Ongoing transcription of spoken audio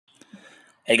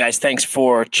Hey guys, thanks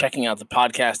for checking out the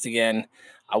podcast again.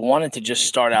 I wanted to just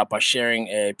start out by sharing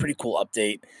a pretty cool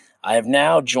update. I have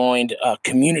now joined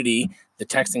Community, the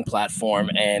texting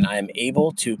platform, and I am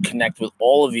able to connect with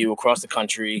all of you across the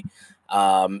country,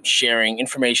 sharing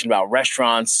information about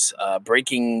restaurants,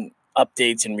 breaking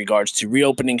updates in regards to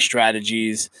reopening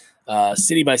strategies,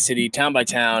 city by city, town by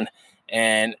town.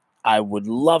 And I would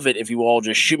love it if you all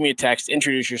just shoot me a text,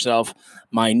 introduce yourself.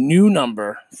 My new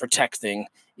number for texting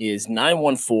is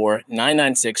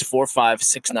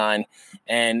 914-996-4569.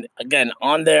 And again,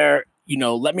 on there,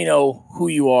 let me know who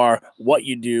you are, what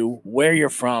you do, where you're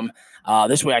from.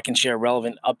 This way I can share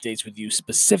relevant updates with you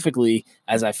specifically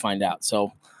as I find out.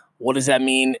 So what does that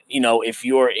mean? If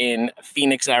you're in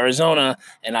Phoenix, Arizona,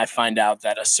 and I find out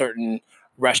that a certain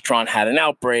restaurant had an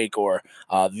outbreak, or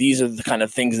these are the kind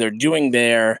of things they're doing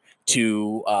there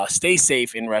to stay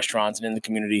safe in restaurants and in the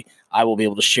community, I will be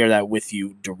able to share that with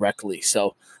you directly.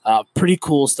 So pretty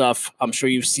cool stuff. I'm sure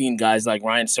you've seen guys like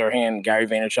Ryan Serhant, Gary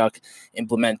Vaynerchuk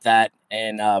implement that,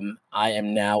 and I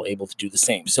am now able to do the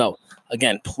same. So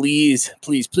again, please,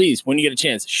 when you get a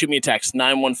chance, shoot me a text,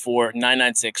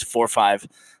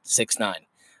 914-996-4569.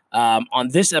 On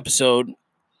this episode,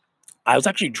 I was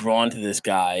actually drawn to this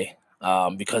guy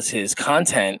because his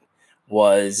content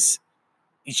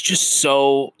he's just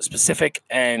so specific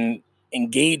and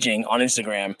engaging on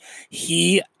Instagram.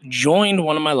 He joined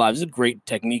one of my lives. It's a great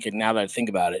technique, and now that I think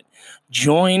about it,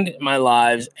 joined my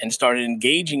lives and started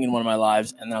engaging in one of my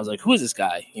lives. And I was like, who is this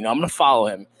guy? I'm going to follow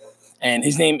him. And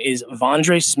his name is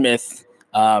Vondre Smith.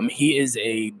 He is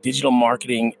a digital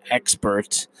marketing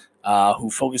expert who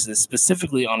focuses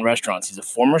specifically on restaurants. He's a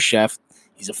former chef.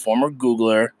 He's a former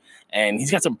Googler. And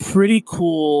he's got some pretty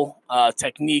cool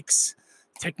techniques.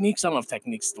 I don't know if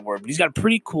techniques is the word, but he's got a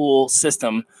pretty cool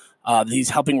system that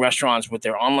he's helping restaurants with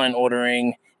their online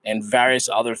ordering and various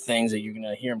other things that you're going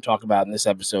to hear him talk about in this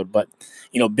episode. But,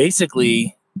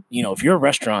 basically, if you're a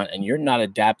restaurant and you're not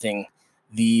adapting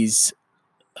these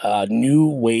new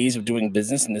ways of doing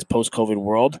business in this post-COVID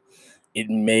world, it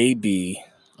may be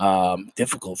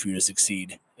difficult for you to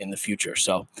succeed in the future.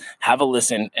 So have a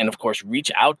listen, and of course,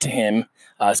 reach out to him.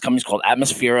 His company's called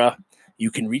Atmosphere.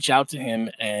 You can reach out to him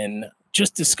and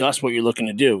just discuss what you're looking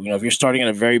to do. If you're starting at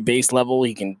a very base level,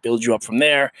 he can build you up from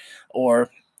there, or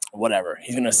whatever.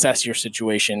 He's going to assess your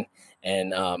situation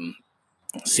and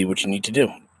see what you need to do.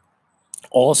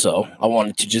 Also, I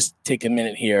wanted to just take a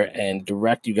minute here and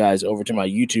direct you guys over to my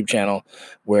YouTube channel,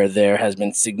 where there has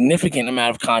been significant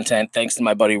amount of content thanks to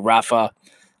my buddy Rafa.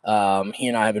 He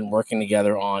and I have been working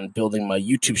together on building my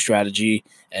YouTube strategy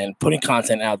and putting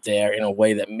content out there in a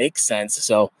way that makes sense.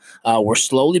 So we're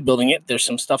slowly building it. There's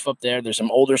some stuff up there. There's some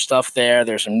older stuff there.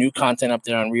 There's some new content up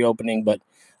there on reopening. But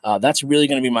that's really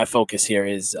going to be my focus here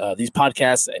is these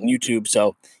podcasts and YouTube.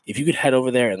 So if you could head over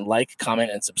there and like,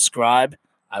 comment, and subscribe,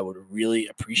 I would really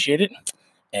appreciate it.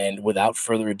 And without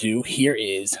further ado, here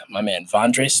is my man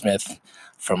Vondre Smith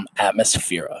from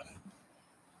Atmosphere.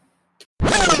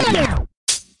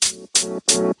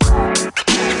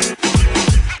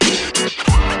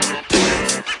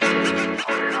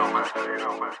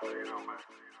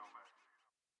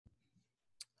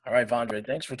 All right, Vondre,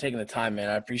 thanks for taking the time, man.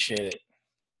 I appreciate it.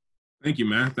 Thank you,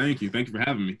 man. Thank you for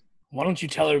having me. Why don't you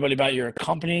tell everybody about your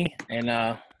company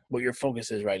and what your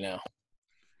focus is right now?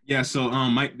 Yeah, so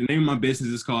the name of my business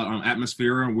is called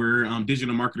Atmosphere. We're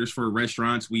digital marketers for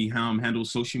restaurants. We handle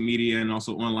social media and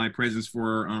also online presence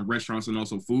for restaurants and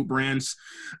also food brands.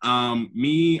 I'm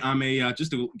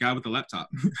just a guy with a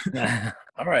laptop.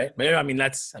 All right, but you're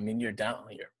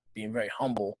being very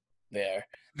humble there.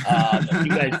 If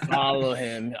you guys follow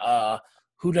him,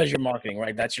 who does your marketing?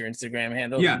 Right, that's your Instagram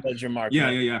handle. Yeah, who does your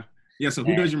marketing? Yeah, so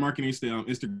who does your marketing is the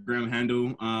Instagram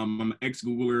handle. I'm an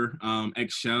ex-Googler,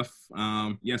 ex-chef.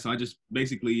 So I just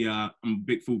basically, I'm a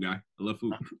big food guy. I love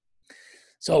food.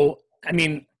 So,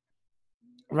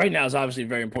 right now is obviously a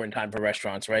very important time for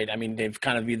restaurants, right? They've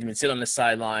kind of either been sitting on the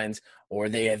sidelines or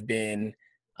they have been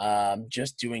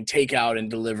just doing takeout and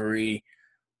delivery.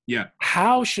 Yeah.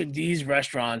 How should these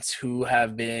restaurants who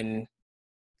have been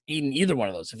eating either one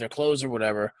of those, if they're closed or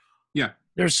whatever,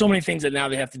 there's so many things that now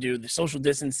they have to do, the social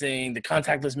distancing, the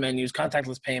contactless menus,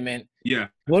 contactless payment. Yeah.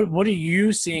 What are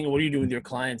you seeing? What are you doing with your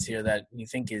clients here that you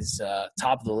think is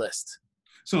top of the list?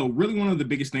 So really one of the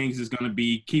biggest things is going to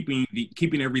be keeping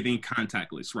everything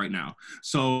contactless right now.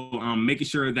 So making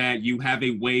sure that you have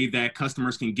a way that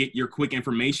customers can get your quick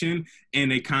information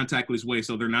in a contactless way.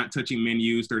 So they're not touching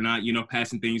menus. They're not,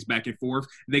 passing things back and forth.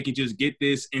 They can just get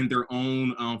this in their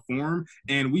own form.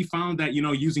 And we found that,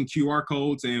 using QR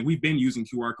codes, and we've been using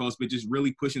QR codes, but just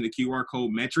really pushing the QR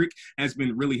code metric has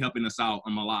been really helping us out a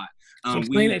lot. So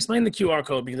explain the QR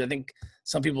code, because I think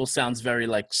some people sounds very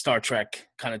like Star Trek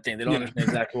kind of thing. They don't understand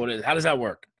exactly what it is. How does that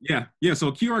work? Yeah.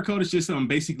 So QR code is just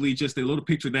basically just a little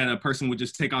picture that a person would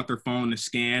just take out their phone to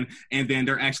scan, and then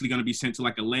they're actually going to be sent to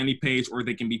like a landing page, or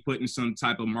they can be put in some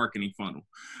type of marketing funnel.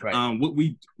 Right. What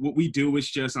we do is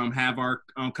just have our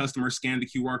customers scan the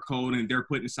QR code, and they're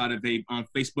put inside of a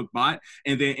Facebook bot,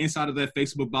 and then inside of that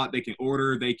Facebook bot, they can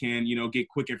order, they can get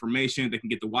quick information, they can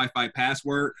get the Wi-Fi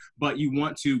password. But you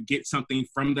want to get something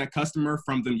from that customer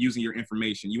from them using your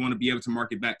information. You want to be able to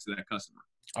market back to that customer.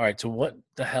 All right. So what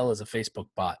the hell is a Facebook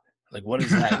bot? Like, what is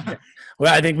that?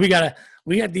 Well, I think we got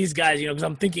these guys, because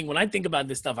I'm thinking, when I think about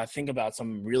this stuff, I think about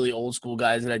some really old school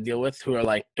guys that I deal with who are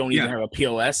like, don't even have a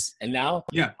POS. And now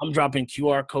I'm dropping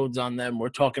QR codes on them. We're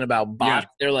talking about bots.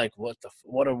 They're like, what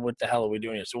the hell are we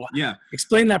doing here? So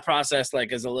explain that process,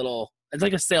 like it's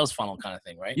like a sales funnel kind of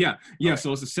thing, right? Yeah. Right.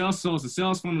 So it's a sales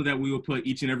funnel that we will put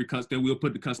each and every we'll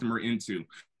put the customer into.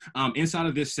 Inside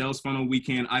of this sales funnel, we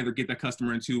can either get that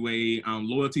customer into a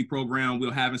loyalty program.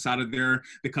 We'll have inside of there,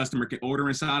 the customer can order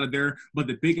inside of there. But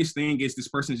the biggest thing is this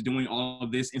person's doing all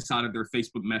of this inside of their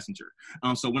Facebook Messenger.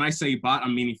 So when I say bot,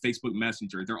 I'm meaning Facebook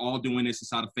Messenger. They're all doing this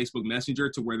inside of Facebook Messenger,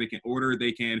 to where they can order,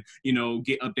 they can,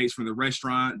 get updates from the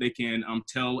restaurant. They can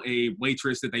tell a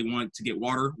waitress that they want to get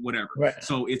water, whatever. Right.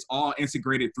 So it's all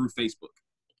integrated through Facebook.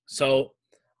 So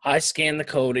I scan the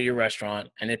code at your restaurant,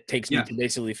 and it takes me to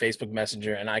basically Facebook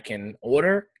Messenger, and I can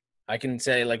order. I can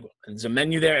say, like, there's a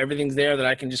menu there. Everything's there that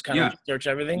I can just kind of search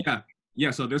everything. Yeah.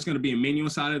 So there's going to be a menu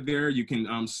inside of there. You can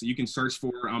search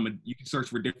for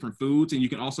different foods, and you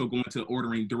can also go into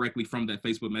ordering directly from that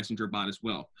Facebook Messenger bot as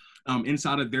well.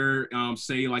 Inside of there,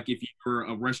 say like if you're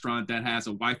a restaurant that has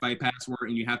a Wi-Fi password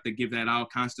and you have to give that out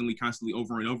constantly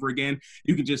over and over again,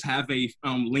 you can just have a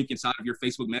link inside of your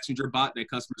Facebook Messenger bot that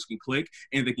customers can click,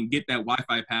 and they can get that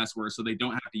Wi-Fi password, so they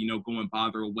don't have to go and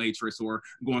bother a waitress or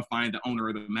go and find the owner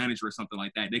or the manager or something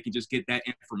like that. They can just get that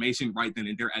information right then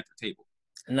and there at their table.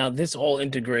 And now this all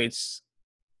integrates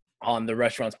on the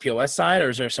restaurant's POS side, or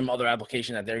is there some other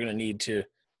application that they're going to need to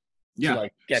get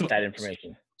that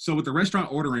information? So with the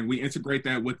restaurant ordering, we integrate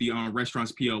that with the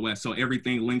restaurant's POS. So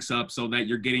everything links up so that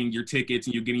you're getting your tickets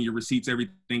and you're getting your receipts,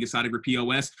 everything inside of your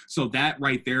POS. So that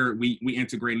right there, we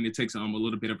integrate, and it takes a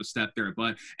little bit of a step there.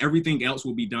 But everything else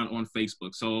will be done on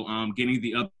Facebook. So getting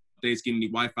the updates, getting the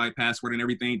Wi-Fi password and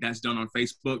everything, that's done on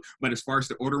Facebook. But as far as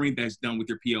the ordering, that's done with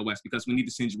your POS, because we need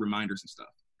to send you reminders and stuff.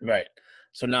 Right.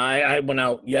 So now I went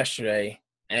out yesterday,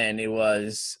 and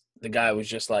the guy was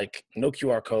just like, no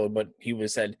QR code, but he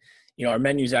said, our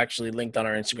menu's actually linked on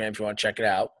our Instagram if you want to check it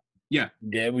out. Yeah,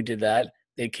 we did that.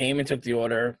 They came and took the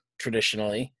order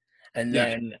traditionally, and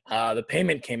then the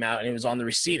payment came out, and it was on the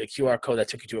receipt, a QR code that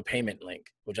took you to a payment link,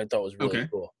 which I thought was really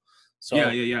cool. So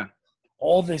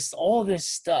all this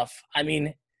stuff. I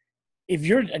mean, if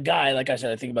you're a guy, like I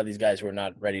said, I think about these guys who are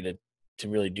not ready to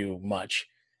really do much.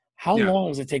 How long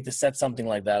does it take to set something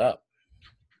like that up?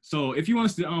 So if you want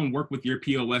us to work with your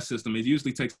POS system, it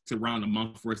usually takes around a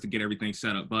month for us to get everything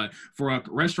set up. But for a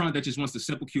restaurant that just wants a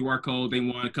simple QR code, they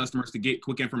want customers to get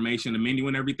quick information, the menu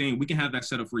and everything, we can have that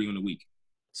set up for you in a week.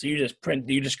 So you just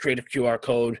create a QR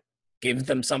code, give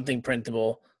them something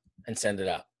printable, and send it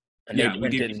out. And they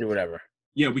print it and do whatever.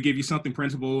 Yeah, we give you something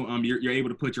printable. You're able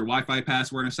to put your Wi-Fi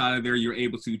password inside of there. You're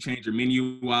able to change your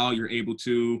menu while you're able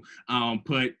to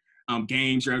put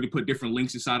games. You're able to put different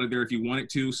links inside of there if you wanted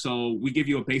to. So we give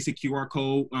you a basic QR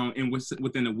code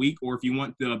within a week, or if you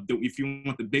want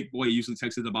the big boy, it usually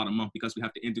takes us about a month, because we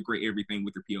have to integrate everything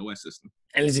with your POS system.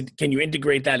 And can you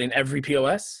integrate that in every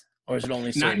POS, or is it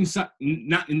only certain?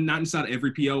 Not inside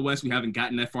every POS? We haven't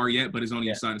gotten that far yet, but it's only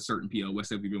inside of certain POS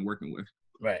that we've been working with.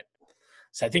 Right.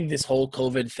 So I think this whole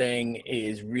COVID thing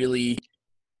is really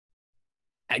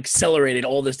accelerated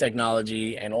all this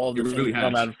technology and all the things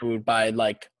come out of food by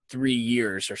like 3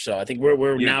 years or so. I think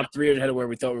we're now 3 years ahead of where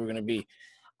we thought we were going to be.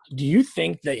 Do you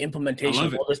think the implementation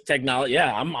of all this technology?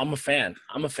 Yeah, I'm a fan.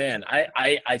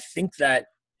 I think that,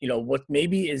 what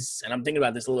maybe is, and I'm thinking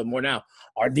about this a little bit more now,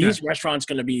 are these restaurants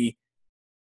going to be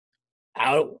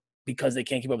out because they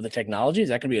can't keep up with the technology? Is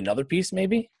that going to be another piece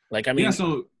maybe?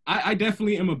 So I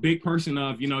definitely am a big person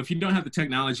of, if you don't have the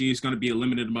technology, it's going to be a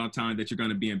limited amount of time that you're going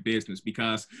to be in business,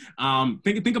 because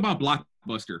think about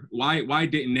Blockbuster. Why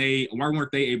weren't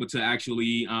they able to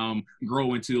actually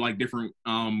grow into like different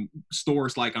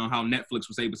stores, like on how Netflix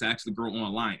was able to actually grow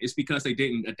online? It's because they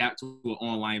didn't adapt to an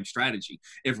online strategy.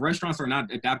 If restaurants are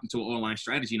not adapting to an online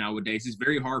strategy nowadays, it's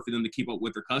very hard for them to keep up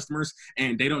with their customers,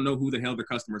 and they don't know who the hell their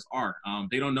customers are.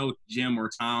 They don't know Jim or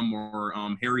Tom or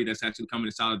Harry that's actually coming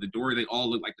inside of the door. They all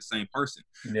look like the same person.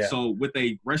 Yeah. So with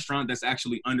a restaurant that's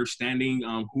actually understanding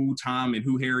who Tom and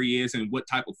who Harry is and what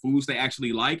type of foods they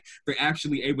actually like, they're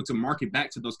actually able to market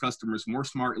back to those customers more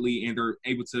smartly, and they're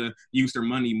able to use their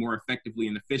money more effectively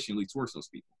and efficiently towards those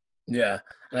people. Yeah.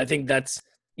 And I think that's,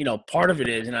 part of it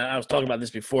is, and I was talking about this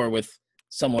before with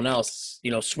someone else,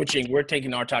 we're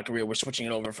taking our taqueria, we're switching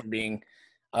it over from being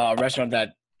a restaurant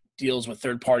that deals with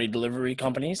third-party delivery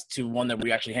companies to one that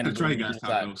we actually handle That's right, deliveries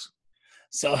guys. inside. Tacos.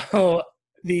 So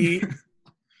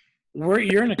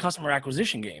you're in a customer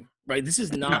acquisition game, right? This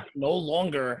is not no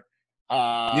longer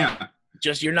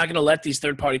just, you're not going to let these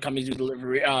third-party companies do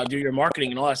delivery, do your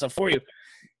marketing and all that stuff for you.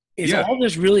 Is all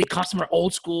this really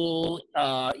old school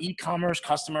e-commerce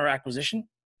customer acquisition?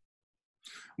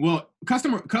 Well,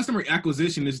 customer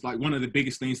acquisition is like one of the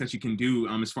biggest things that you can do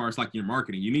as far as like your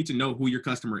marketing. You need to know who your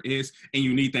customer is, and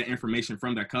you need that information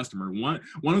from that customer.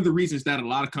 One of the reasons that a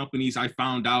lot of companies, I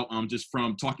found out just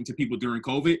from talking to people during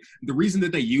COVID, the reason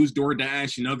that they use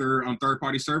DoorDash and other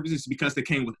third-party services is because they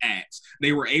came with ads.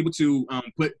 They were able to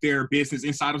put their business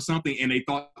inside of something, and they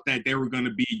thought that they were going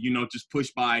to be, just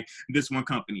pushed by this one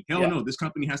company. Hell no, this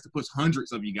company has to push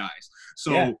hundreds of you guys.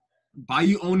 So by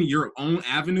you owning your own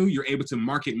avenue, you're able to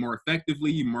market more effectively.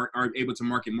 You are able to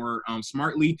market more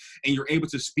smartly, and you're able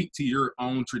to speak to your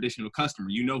own traditional customer.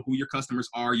 You know who your customers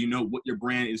are. You know what your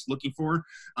brand is looking for.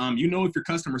 You know if your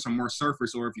customers are more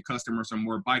surfers or if your customers are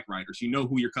more bike riders. You know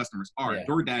who your customers are. Yeah.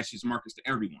 DoorDash is markets to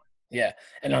everyone. Yeah,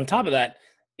 and on top of that,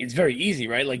 it's very easy,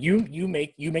 right? Like you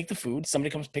make the food. Somebody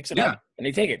comes, picks it up, and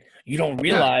they take it. You don't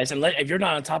realize, if you're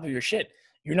not on top of your shit,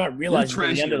 you're not realizing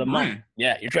at the end of the month.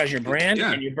 Yeah, you're trashing your brand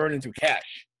and you're burning through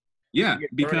cash. Yeah,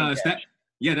 because that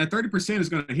 30% is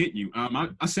going to hit you.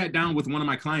 I sat down with one of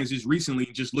my clients just recently,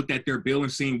 just looked at their bill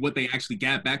and seeing what they actually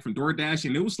got back from DoorDash.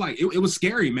 And it was like, it was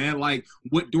scary, man. Like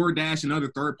what DoorDash and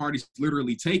other third parties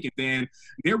literally take. And then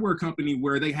there were a company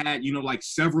where they had, like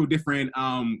several different,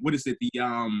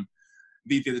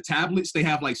 the tablets. They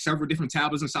have like several different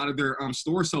tablets inside of their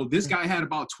store. So this guy had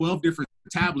about 12 different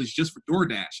tablets just for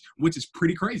DoorDash, which is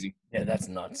pretty crazy. Yeah, that's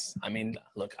nuts. I mean,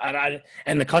 look,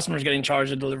 and the customer's getting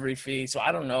charged a delivery fee. So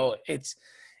I don't know. It's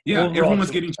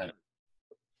everyone's getting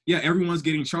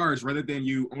charged rather than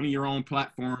you owning your own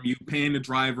platform, you paying the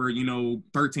driver, $13,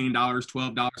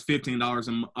 $12, $15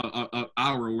 an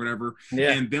hour or whatever,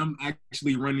 and them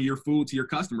actually running your food to your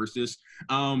customers.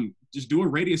 Just do a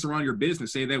radius around your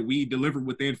business. Say that we deliver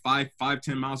within 10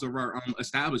 miles of our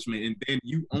establishment, and then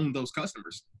you own those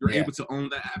customers. You're able to own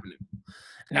that avenue.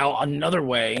 Now, another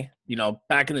way,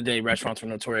 back in the day, restaurants were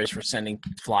notorious for sending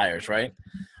flyers, right?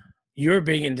 You're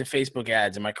big into Facebook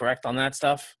ads. Am I correct on that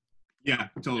stuff? Yeah,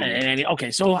 totally.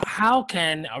 Okay, so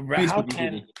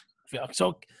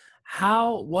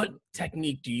what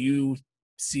technique do you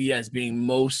see as being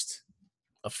most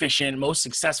efficient, most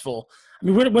successful? I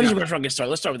mean, where does a restaurant get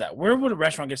started? Let's start with that. Where would a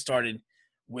restaurant get started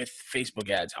with Facebook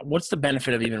ads? What's the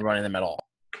benefit of even running them at all?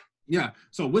 Yeah.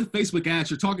 So with Facebook ads,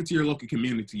 you're talking to your local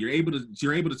community. You're able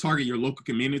to target your local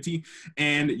community,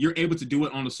 and you're able to do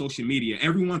it on the social media.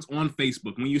 Everyone's on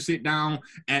Facebook. When you sit down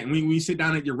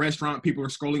at your restaurant, people are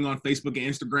scrolling on Facebook and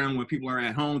Instagram. When people are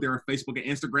at home, they're on Facebook and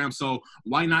Instagram. So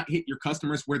why not hit your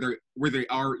customers where they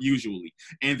are usually?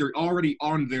 And they're already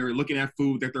on there looking at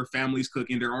food that their family's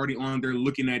cooking. They're already on there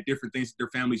looking at different things that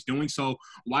their family's doing. So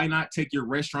why not take your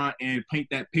restaurant and paint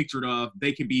that picture of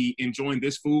they can be enjoying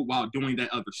this food while doing that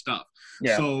other stuff?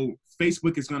 Yeah. So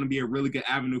Facebook is going to be a really good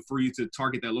avenue for you to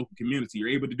target that local community. You're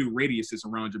able to do radiuses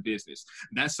around your business.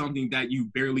 That's something that you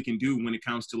barely can do when it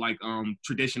comes to like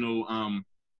traditional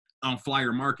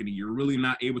flyer marketing. You're really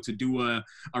not able to do a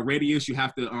radius. You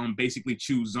have to basically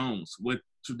choose zones. With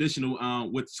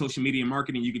social media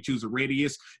marketing, you can choose a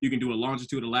radius. You can do a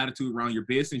longitude, a latitude around your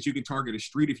business. You can target a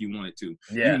street if you wanted to.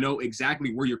 Yeah. You know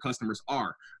exactly where your customers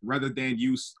are, rather than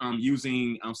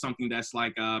using something that's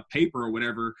like paper or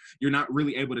whatever. You're not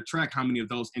really able to track how many of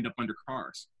those end up under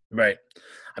cars. Right.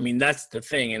 I mean, that's the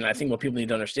thing. And I think what people need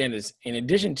to understand is, in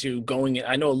addition to going in,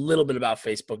 I know a little bit about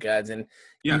Facebook ads, and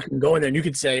you can go in there and you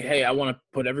could say, hey, I want to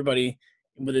put everybody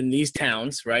within these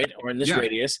towns, right? Or in this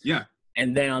radius. Yeah.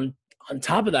 And then on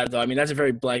top of that, though, I mean, that's a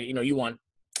very black, you want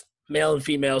male and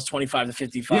females, 25 to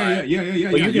 55. Yeah.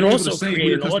 But you can also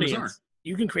create an audience.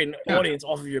 You can create an audience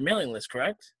off of your mailing list,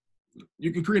 correct?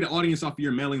 You can create an audience off of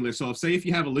your mailing list. So if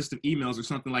you have a list of emails or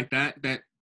something like that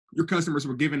your customers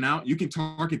were giving out, you can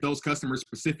target those customers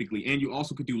specifically. And you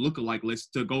also could do lookalike lists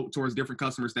to go towards different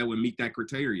customers that would meet that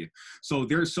criteria. So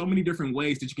there's so many different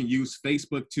ways that you can use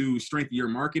Facebook to strengthen your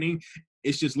marketing.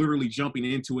 It's just literally jumping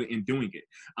into it and doing it.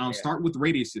 Start with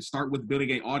radiuses. Start with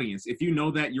building an audience. If you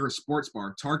know that you're a sports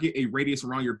bar, target a radius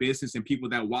around your business and people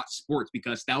that watch sports,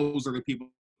 because those are the people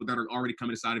that are already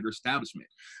coming inside of your establishment.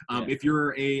 Yeah. If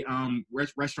you're a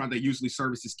restaurant that usually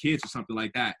services kids or something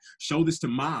like that, show this to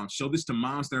moms. Show this to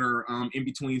moms that are in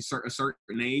between a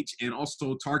certain age, and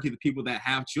also target the people that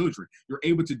have children. You're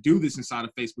able to do this inside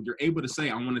of Facebook. You're able to say,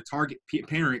 I want to target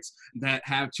parents that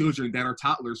have children that are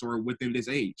toddlers or within this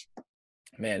age.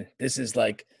 Man, this is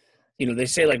like, they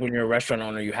say like when you're a restaurant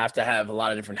owner, you have to have a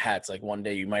lot of different hats. Like one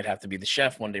day you might have to be the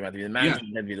chef, one day you might have to be the manager,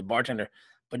 you might have to be the bartender.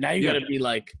 But now you got to be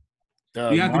like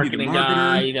the marketing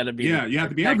guy. You got to be you have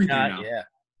to be everything guy. now. Yeah.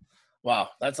 Wow,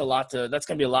 that's going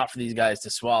to be a lot for these guys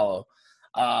to swallow.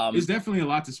 It's definitely a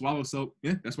lot to swallow. So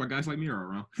yeah, that's why guys like me are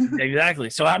around. Exactly.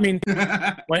 So I mean,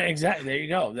 exactly. There you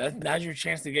go. That's your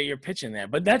chance to get your pitch in there.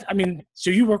 But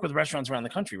so you work with restaurants around the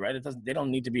country, right? They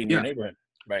don't need to be in your neighborhood.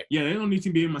 Right. Yeah, they don't need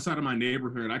to be inside of my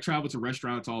neighborhood. I travel to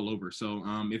restaurants all over. So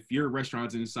if your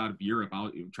restaurant's inside of Europe,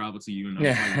 I'll travel to you.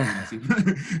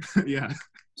 Yeah.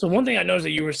 So one thing I noticed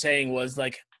that you were saying was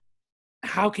like,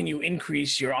 how can you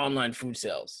increase your online food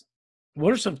sales?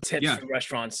 What are some tips for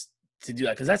restaurants to do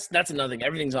that? Because that's another thing.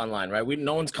 Everything's online, right?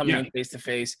 No one's coming in face to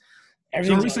face.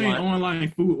 So are we saying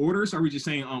online food orders? Are we just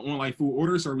saying online food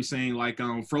orders? Or are we saying like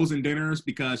frozen dinners?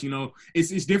 Because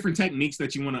it's different techniques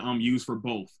that you want to use for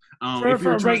both. For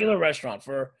a regular restaurant,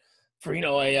 for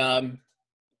a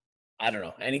I don't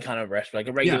know, any kind of restaurant,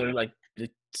 like a regular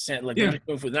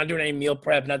food, not doing any meal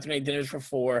prep, not doing any dinners for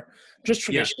 4, just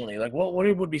traditionally. Like what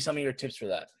would be some of your tips for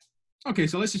that? Okay,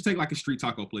 so let's just take like a street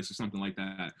taco place or something like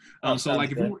that. So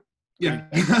like if we were,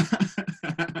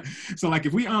 so like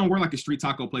if we're like a street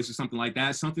taco place or something like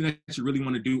that, something that you really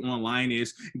want to do online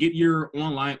is get your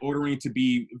online ordering to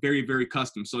be very, very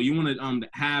custom. So you want to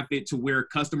have it to where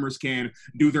customers can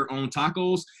do their own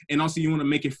tacos, and also you want to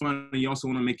make it fun, and you also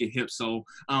want to make it hip. So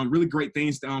really great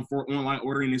things for online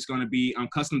ordering is going to be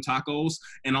custom tacos,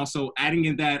 and also adding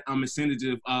in that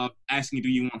incentive of asking, do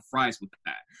you want fries with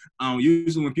that?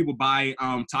 Usually when people buy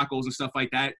tacos and stuff like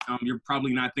that, you're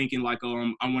probably not thinking like, I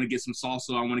want to get some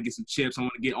salsa, I want to get some chips, I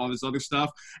want to get all this other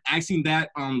stuff. Asking that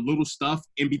little stuff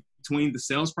in between the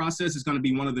sales process is going to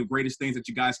be one of the greatest things that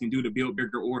you guys can do to build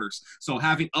bigger orders. So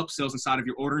having upsells inside of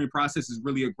your ordering process is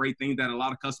really a great thing that a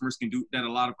lot of customers can do, that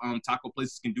a lot of taco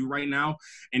places can do right now.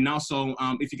 And also,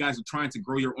 if you guys are trying to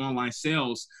grow your online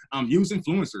sales, use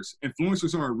influencers.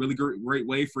 Influencers are a really great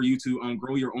way for you to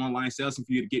grow your online sales and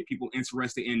for you to get people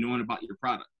interested in knowing about your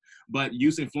product. But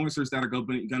use influencers that are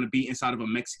going to be inside of a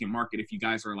Mexican market if you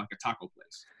guys are like a taco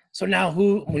place. So now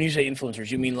when you say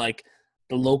influencers, you mean like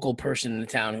the local person in the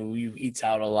town who eats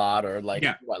out a lot, or like,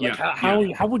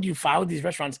 how would these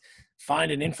restaurants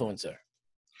find an influencer?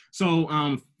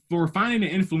 So for finding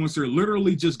an influencer,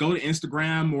 literally just go to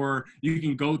Instagram, or you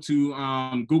can go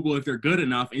to Google if they're good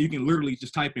enough, and you can literally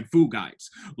just type in food guides.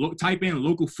 Type in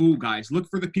local food guides. Look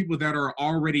for the people that are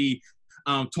already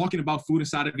talking about food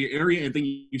inside of your area, and then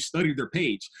you study their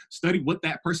page. Study what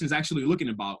that person is actually looking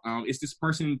about. Is this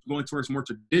person going towards more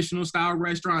traditional style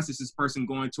restaurants? Is this person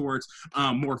going towards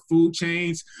more food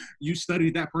chains? You study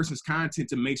that person's content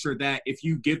to make sure that if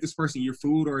you give this person your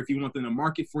food, or if you want them to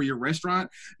market for your restaurant,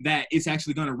 that it's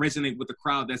actually going to resonate with the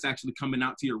crowd that's actually coming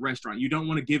out to your restaurant. You don't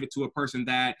want to give it to a person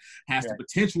that has the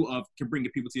potential of can bring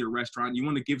people to your restaurant. You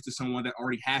want to give it to someone that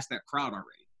already has that crowd already.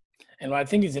 And what I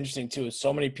think is interesting too is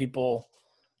so many people,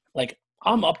 like,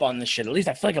 I'm up on this shit. At least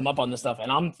I feel like I'm up on this stuff.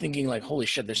 And I'm thinking like, holy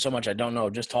shit, there's so much I don't know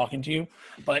just talking to you.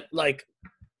 But like,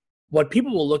 what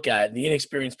people will look at, the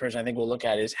inexperienced person I think will look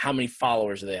at, is how many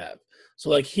followers they have.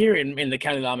 So like here in the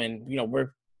county that I'm in,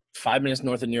 we're 5 minutes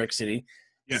north of New York City.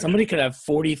 Yeah. Somebody could have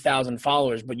 40,000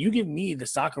 followers, but you give me the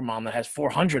soccer mom that has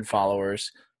 400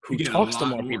 followers who talks to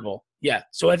more people. Yeah.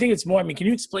 So I think it's more, can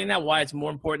you explain that, why it's more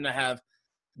important to have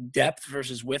depth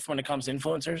versus width when it comes to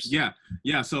influencers? Yeah.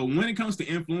 So when it comes to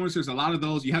influencers, a lot of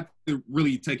those you have to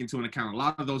really take into an account. A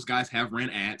lot of those guys have ran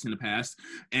ads in the past,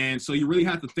 and so you really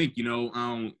have to think. You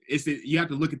have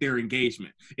to look at their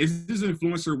engagement. Is this an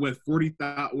influencer with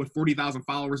 40,000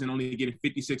 followers and only getting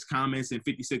 56 comments and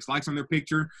 56 likes on their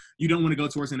picture? You don't want to go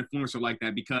towards an influencer like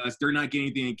that, because they're not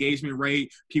getting the engagement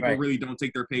rate. People really don't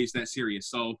take their page that serious.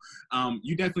 So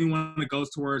you definitely want to go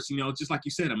towards, just like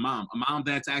you said, a mom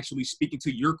that's actually speaking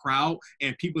to your crowd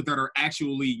and people that are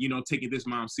actually, taking this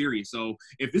mom serious. So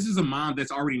if this is a mom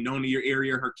that's already known in your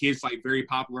area, her kid's like very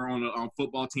popular on a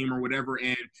football team or whatever,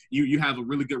 and you have a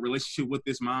really good relationship with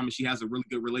this mom, and she has a really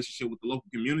good relationship with the local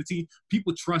community,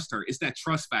 people trust her. It's that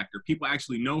trust factor. People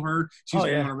actually know her. She's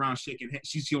going around shaking.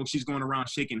 She's going around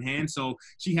shaking hands. So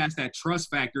she has that trust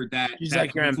factor that she's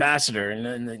like your ambassador in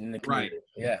the community. Right.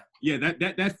 Yeah. Yeah,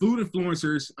 that food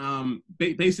influencers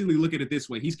basically look at it this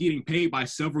way. He's getting paid by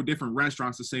several different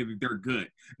restaurants to say that they're good.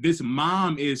 This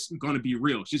mom is going to be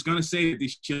real. She's going to say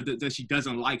that she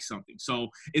doesn't like something. So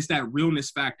it's that realness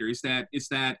factor. It's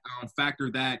that factor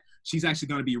that she's actually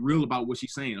going to be real about what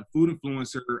she's saying. A food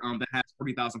influencer that has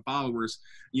 40,000 followers,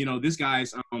 this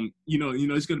guy's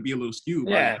it's going to be a little skewed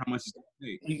by how much he's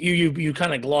going to pay. You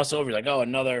kind of gloss over like, oh,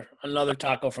 another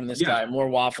taco from this guy, more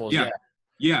waffles.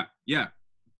 Yeah.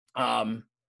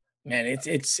 Man,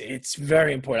 it's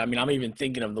very important. I mean, I'm even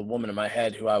thinking of the woman in my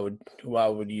head who I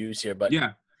would use here, but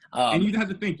yeah. And you'd have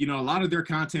to think, a lot of their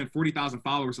content, 40,000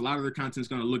 followers, a lot of their content is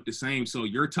going to look the same. So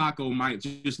your taco might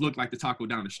just look like the taco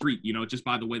down the street, just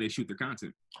by the way they shoot their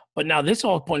content. But now this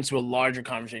all points to a larger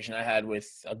conversation I had with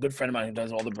a good friend of mine who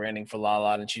does all the branding for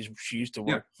Lala, and she used to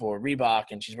work for Reebok,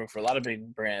 and she's worked for a lot of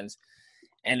big brands.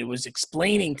 And it was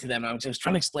explaining to them, I was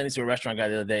trying to explain it to a restaurant guy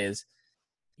the other day, is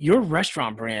your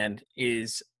restaurant brand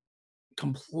is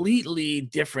completely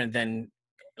different than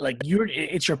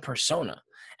it's your persona,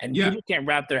 and people can't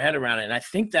wrap their head around it. And I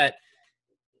think that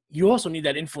you also need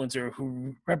that influencer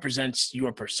who represents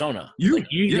your persona.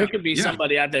 There could be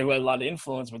somebody out there who has a lot of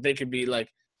influence, but they could be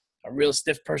like a real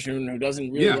stiff person who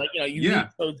doesn't really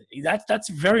so that's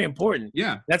very important.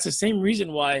 That's the same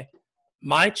reason why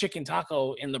my chicken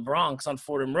taco in the Bronx on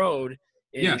Fordham Road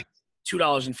is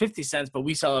 $2.50, but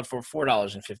we sell it for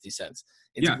 $4.50.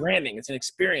 It's branding. It's an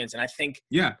experience. And I think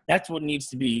that's what needs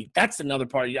to be – that's another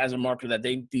part as a marketer that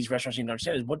these restaurants need to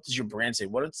understand is what does your brand say?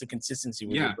 What is the consistency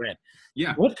with your brand?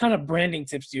 What kind of branding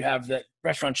tips do you have that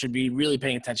restaurants should be really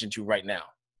paying attention to right now?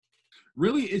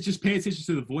 Really, it's just pay attention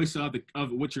to the voice of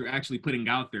what you're actually putting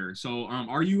out there. So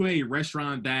are you a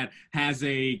restaurant that has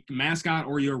a mascot,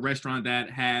 or you're a restaurant that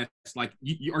has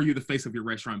are you the face of your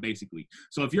restaurant basically?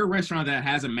 So if you're a restaurant that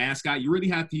has a mascot, you really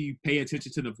have to pay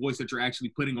attention to the voice that you're actually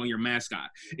putting on your mascot.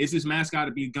 Is this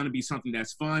mascot going to be something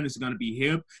that's fun? Is it going to be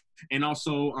hip? And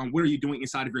also, what are you doing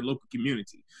inside of your local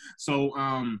community? So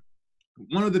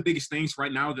one of the biggest things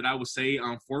right now that I would say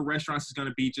for restaurants is going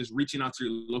to be just reaching out to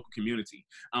your local community.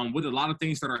 With a lot of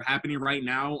things that are happening right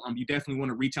now, you definitely want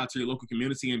to reach out to your local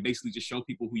community and basically just show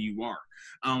people who you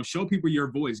are. Show people your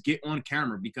voice. Get on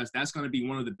camera, because that's going to be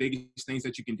one of the biggest things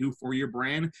that you can do for your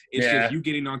brand. It's just you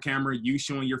getting on camera, you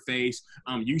showing your face,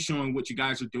 you showing what you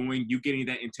guys are doing, you getting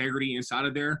that integrity inside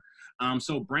of there.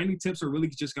 So branding tips are really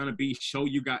just going to be show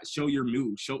your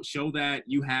mood, show that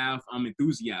you have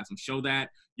enthusiasm, show that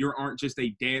you aren't just a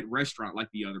dead restaurant like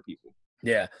the other people.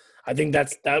 Yeah, I think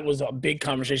that was a big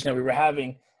conversation that we were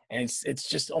having, and it's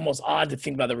just almost odd to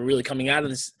think about that we're really coming out of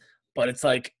this. But it's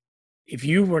like, if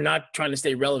you were not trying to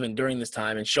stay relevant during this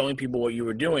time and showing people what you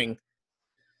were doing,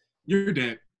 you're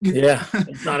dead. Yeah,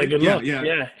 it's not a good look.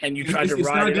 Yeah, and you tried to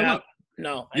ride it out. Look.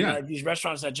 No, and these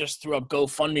restaurants that just threw up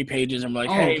GoFundMe pages, I'm like,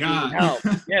 hey, God. Help.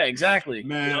 Yeah, exactly.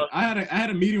 Man, I had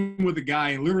a meeting with a guy,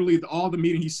 and literally all the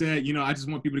meeting he said, I just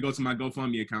want people to go to my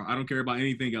GoFundMe account. I don't care about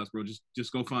anything else, bro. Just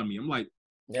GoFundMe. I'm like,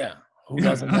 yeah, who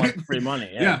doesn't want free money?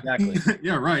 Yeah, exactly.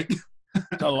 Yeah, right.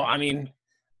 So, I mean,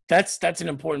 that's an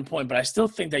important point, but I still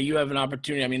think that you have an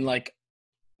opportunity. I mean, like,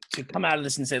 to come out of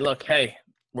this and say, look, hey,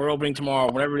 we're opening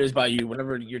tomorrow, whatever it is by you,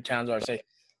 whatever your towns are, say,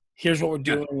 here's what we're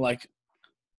doing, like,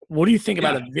 what do you think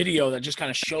about a video that just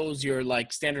kind of shows your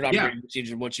standard operating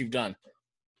procedure, what you've done?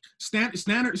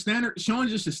 Standard showing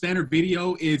just a standard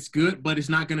video is good, but it's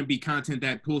not going to be content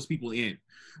that pulls people in.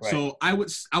 Right. So I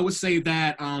would say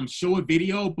that show a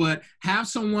video, but have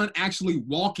someone actually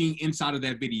walking inside of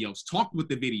that video. Talk with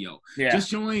the video. Yeah. Just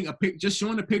showing a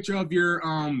picture of your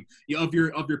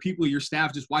people, your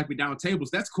staff just wiping down tables.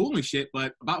 That's cool and shit,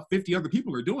 but about 50 other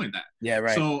people are doing that. Yeah,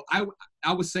 right. So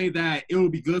I would say that it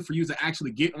would be good for you to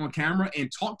actually get on camera and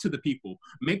talk to the people,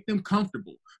 make them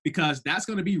comfortable, because that's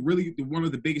going to be really one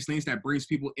of the biggest things that brings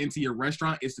people into your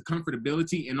restaurant is the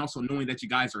comfortability and also knowing that you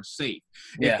guys are safe.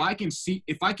 Yeah.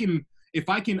 If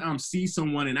I can see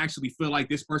someone and actually feel like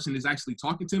this person is actually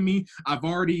talking to me, I've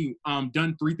already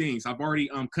done three things. I've already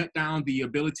cut down the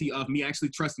ability of me actually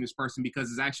trusting this person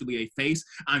because it's actually a face.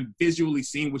 I'm visually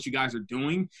seeing what you guys are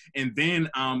doing. And then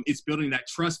it's building that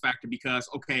trust factor because,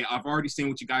 okay, I've already seen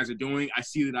what you guys are doing. I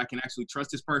see that I can actually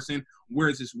trust this person.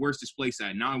 Where's this place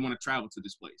at? Now I want to travel to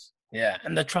this place. Yeah,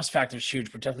 and the trust factor is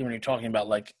huge, particularly when you're talking about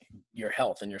like your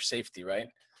health and your safety, right?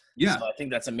 Yeah. So I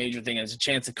think that's a major thing. And it's a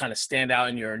chance to kind of stand out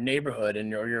in your neighborhood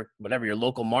and your whatever, your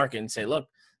local market and say, look,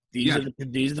 these are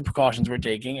the precautions we're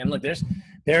taking. And look,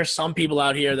 there are some people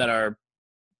out here that are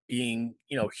being,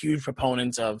 huge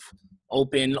proponents of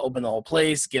open the whole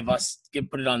place,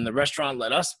 put it on the restaurant.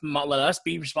 Let us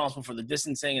be responsible for the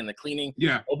distancing and the cleaning.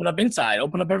 Yeah. Open up inside,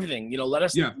 open up everything, we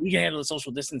can handle the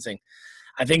social distancing.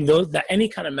 I think that any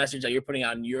kind of message that you're putting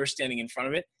out and you're standing in front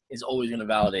of it is always going to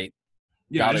validate.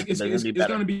 Yeah, That they're going to be it's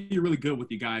better. going to be really good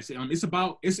with you guys.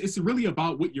 It's really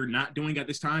about what you're not doing at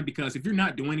this time, because if you're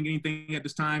not doing anything at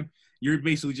this time, you're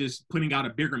basically just putting out a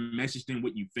bigger message than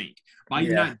what you think. By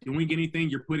you not doing anything,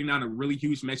 you're putting out a really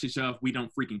huge message of we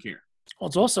don't freaking care. Well,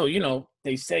 it's also,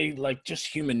 they say like just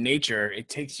human nature. It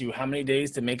takes you how many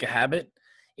days to make a habit?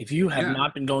 If you have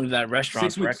not been going to that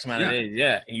restaurant 6 for weeks. X amount of days,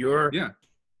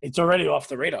 it's already off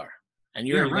the radar. And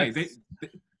you're right.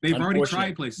 They've already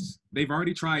tried places. It's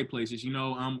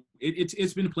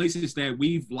been places that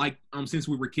we've liked since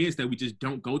we were kids that we just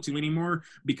don't go to anymore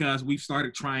because we've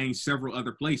started trying several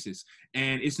other places.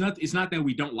 And it's not that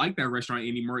we don't like that restaurant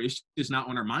anymore. It's just not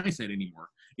on our mindset anymore.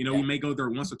 We may go there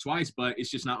once or twice, but it's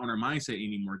just not on our mindset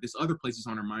anymore. This other place is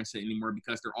on our mindset anymore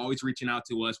because they're always reaching out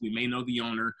to us. We may know the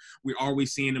owner. We're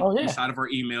always seeing them inside of our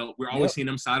email. We're always seeing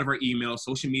them inside of our email,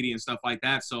 social media, and stuff like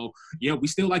that. So, we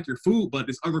still like your food, but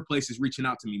this other place is reaching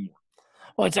out to me more.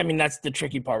 Well, that's the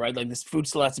tricky part, right? Like this food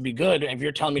still has to be good. If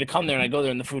you're telling me to come there and I go there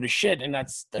and the food is shit, and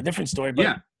that's a different story.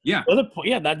 But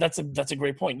that's a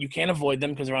great point. You can't avoid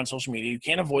them because they're on social media. You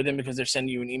can't avoid them because they're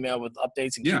sending you an email with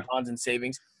updates and coupons and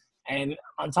savings. And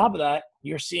on top of that,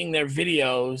 you're seeing their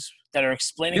videos that are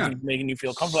explaining things, making you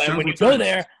feel comfortable. And when you go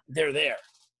there, they're there.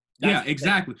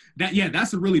 Exactly.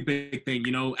 That's a really big thing.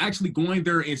 Actually going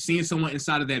there and seeing someone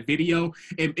inside of that video,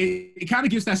 it kind of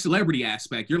gives that celebrity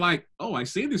aspect. You're like, oh, I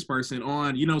see this person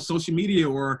on, social media,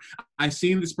 or I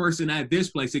seen this person at this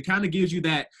place. It kind of gives you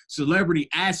that celebrity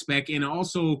aspect, and it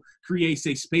also creates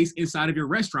a space inside of your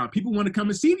restaurant. People want to come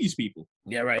and see these people.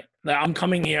 Yeah, right. I'm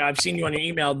coming here. I've seen you on your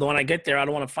email. But when I get there, I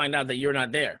don't want to find out that you're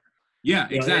not there. Yeah,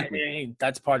 exactly.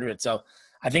 That's part of it. So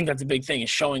I think that's a big thing, is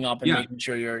showing up and making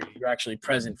sure you're actually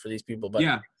present for these people. But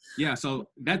so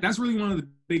that's really one of the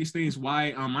biggest things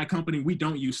why my company, we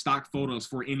don't use stock photos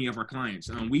for any of our clients.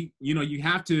 You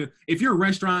have to, if you're a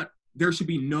restaurant, there should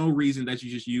be no reason that you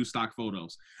just use stock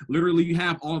photos. Literally, you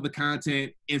have all the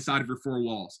content inside of your four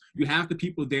walls. You have the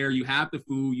people there, you have the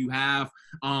food, you have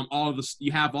all of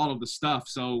the stuff.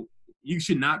 So you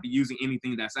should not be using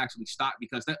anything that's actually stock,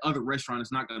 because that other restaurant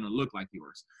is not going to look like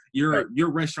yours. Your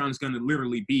restaurant is going to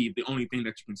literally be the only thing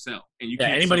that you can sell. And you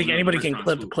can't anybody can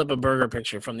clip a burger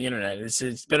picture from the internet.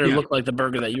 It's better look like the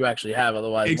burger that you actually have.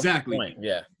 Otherwise, exactly. What's the point?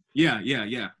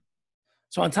 Yeah.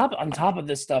 So on top of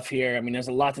this stuff here, there's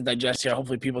a lot to digest here.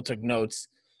 Hopefully people took notes.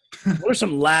 What's your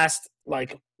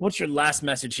last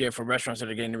message here for restaurants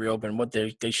that are getting to reopen? What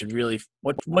they should really,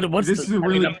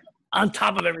 on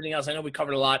top of everything else? I know we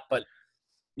covered a lot, but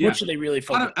what should they really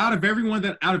focus on? Out of everyone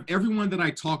that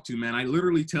I talk to, man, I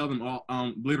literally tell them all,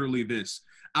 literally this.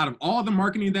 Out of all the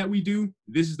marketing that we do,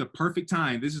 this is the perfect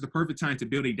time. This is the perfect time to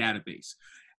build a database.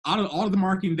 Out of all of the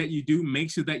marketing that you do, make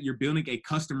sure that you're building a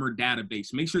customer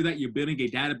database. Make sure that you're building a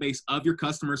database of your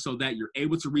customers so that you're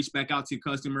able to reach back out to your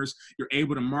customers. You're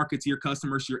able to market to your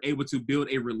customers. You're able to build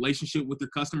a relationship with your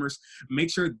customers.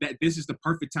 Make sure that this is the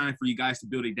perfect time for you guys to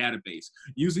build a database.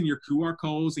 Using your QR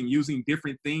codes and using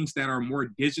different things that are more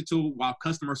digital while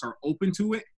customers are open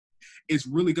to it, it's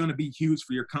really going to be huge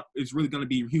for your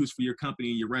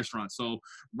company and your restaurant. So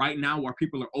right now, while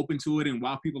people are open to it and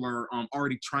while people are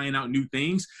already trying out new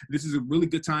things, this is a really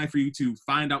good time for you to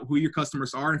find out who your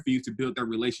customers are and for you to build that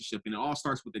relationship. And it all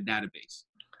starts with the database.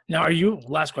 Now,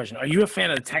 last question, are you a fan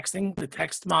of the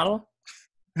text model?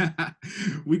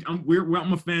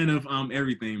 I'm a fan of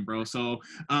everything, bro. So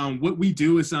what we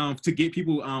do is to get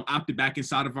people opted back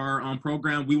inside of our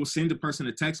program, we will send a person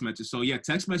a text message. So yeah,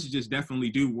 text messages definitely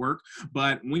do work.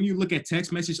 But when you look at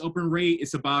text message open rate,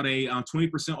 it's about a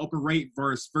 20% open rate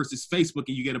versus Facebook,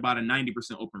 and you get about a 90%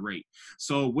 open rate.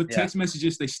 So with text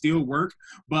messages, they still work.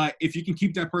 But if you can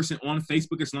keep that person on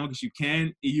Facebook as long as you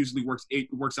can, it usually works. It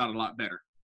works out a lot better.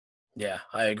 Yeah,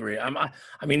 I agree.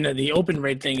 The open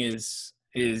rate thing is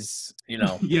yeah,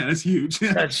 that's huge.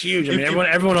 That's huge.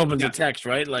 Everyone opens a text,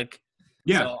 right? We're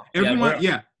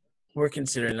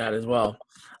considering that as well.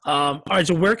 All right,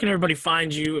 so where can everybody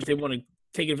find you if they want to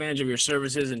take advantage of your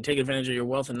services and take advantage of your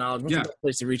wealth and knowledge? What's the best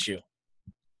place to reach you?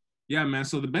 Yeah, man.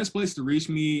 So the best place to reach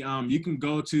me, you can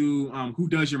go to Who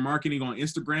Does Your Marketing on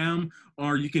Instagram,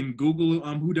 or you can Google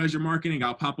Who Does Your Marketing.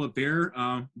 I'll pop up there.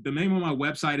 The name of my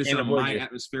website is My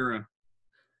Atmosphere.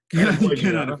 You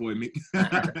cannot avoid me.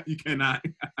 You cannot.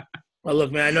 Well,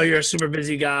 look, man, I know you're a super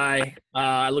busy guy.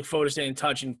 I look forward to staying in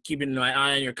touch and keeping my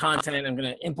eye on your content. I'm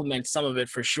going to implement some of it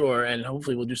for sure, and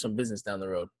hopefully we'll do some business down the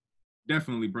road.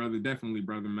 Definitely, brother,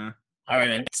 man. All right,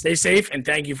 man. Stay safe, and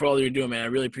thank you for all you're doing, man. I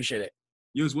really appreciate it.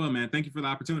 You as well, man. Thank you for the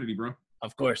opportunity, bro.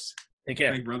 Of course. Take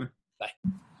care. Thank you, brother. Bye.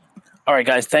 All right,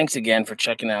 guys. Thanks again for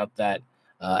checking out that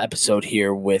episode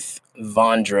here with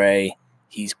Vondre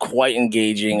He's quite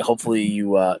engaging. Hopefully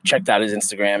you checked out his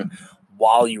Instagram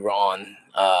while you were on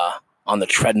the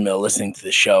treadmill listening to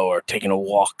the show, or taking a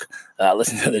walk,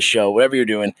 listening to the show, whatever you're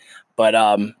doing.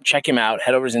 But check him out.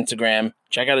 Head over to his Instagram,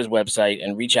 check out his website,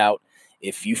 and reach out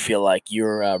if you feel like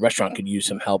your restaurant could use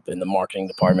some help in the marketing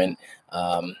department.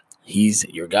 He's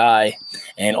your guy.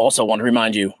 And also want to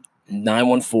remind you,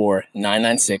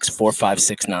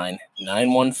 914-996-4569,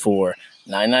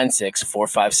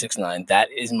 914-996-4569.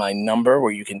 That is my number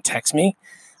where you can text me.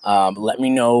 Let me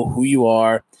know who you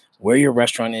are, where your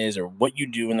restaurant is, or what you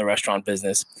do in the restaurant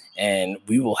business. And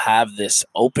we will have this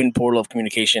open portal of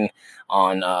communication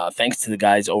on, thanks to the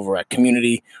guys over at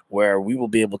Community, where we will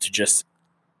be able to just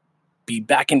be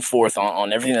back and forth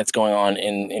on everything that's going on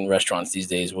in restaurants these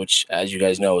days, which, as you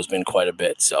guys know, has been quite a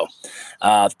bit. So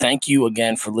thank you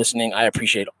again for listening. I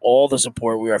appreciate all the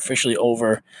support. We are officially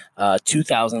over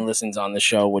 2,000 listens on the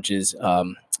show, which is,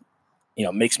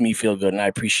 makes me feel good. And I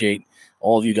appreciate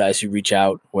all of you guys who reach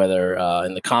out, whether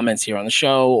in the comments here on the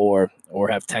show or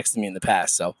have texted me in the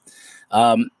past. So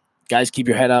guys, keep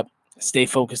your head up, stay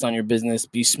focused on your business,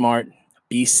 be smart,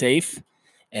 be safe.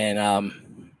 And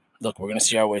look, we're going to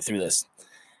see our way through this.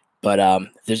 But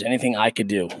if there's anything I could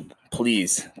do,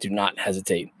 please do not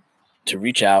hesitate to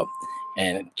reach out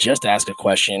and just ask a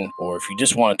question. Or if you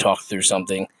just want to talk through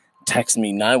something, text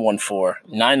me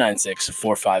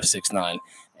 914-996-4569.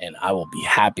 And I will be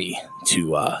happy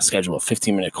to schedule a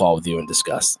 15-minute call with you and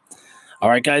discuss.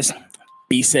 All right, guys,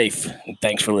 be safe. And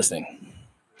thanks for listening.